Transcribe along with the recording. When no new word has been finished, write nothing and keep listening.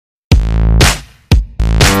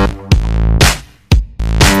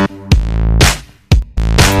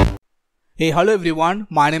Hey, hello everyone.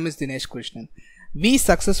 My name is Dinesh Krishnan. We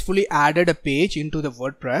successfully added a page into the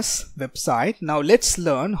WordPress website. Now let's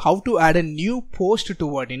learn how to add a new post to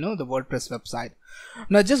the WordPress website.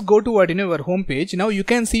 Now just go to our home page. Now you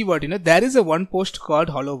can see there is a one post called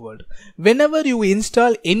Hello World. Whenever you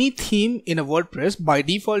install any theme in a WordPress, by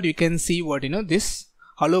default you can see this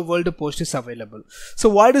Hello World post is available. So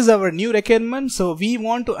what is our new requirement? So we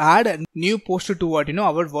want to add a new post to our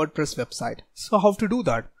WordPress website. So how to do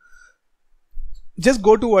that? Just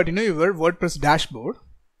go to your WordPress dashboard.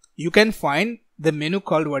 You can find the menu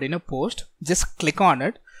called post. Just click on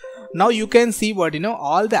it. Now you can see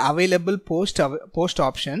all the available post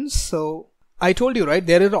options. So I told you, right,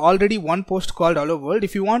 there is already one post called Hello World.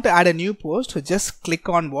 If you want to add a new post, just click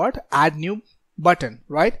on add new button,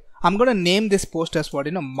 right? I'm going to name this post as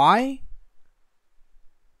my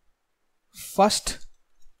first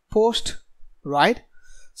post, right?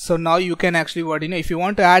 So now you can actually if you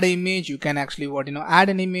want to add an image, you can actually add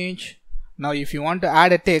an image. Now if you want to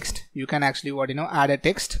add a text, you can actually add a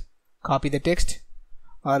text, copy the text,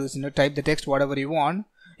 or type the text, whatever you want.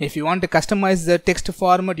 If you want to customize the text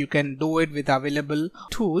format, you can do it with available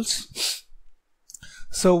tools.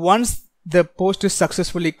 So once the post is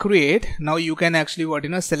successfully created, now you can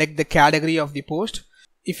actually select the category of the post.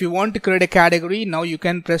 If you want to create a category, now you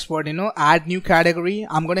can press add new category.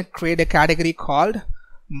 I'm going to create a category called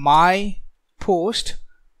my post.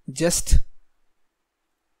 Just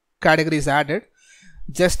category is added.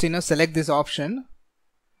 Just select this option.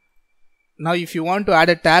 Now if you want to add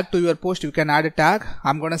a tag to your post, you can add a tag.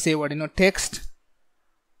 I'm going to say text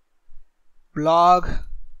blog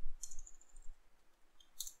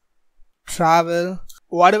travel,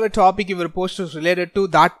 whatever topic your post is related to,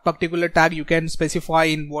 that particular tag you can specify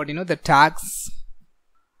in the tags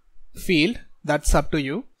field. That's up to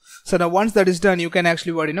you. So now once that is done, you can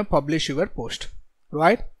actually publish your post,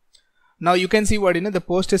 right? Now you can see the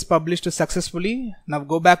post is published successfully. Now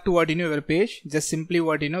go back to your page. Just simply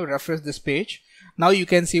refresh this page. Now you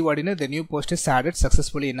can see the new post is added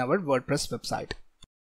successfully in our WordPress website.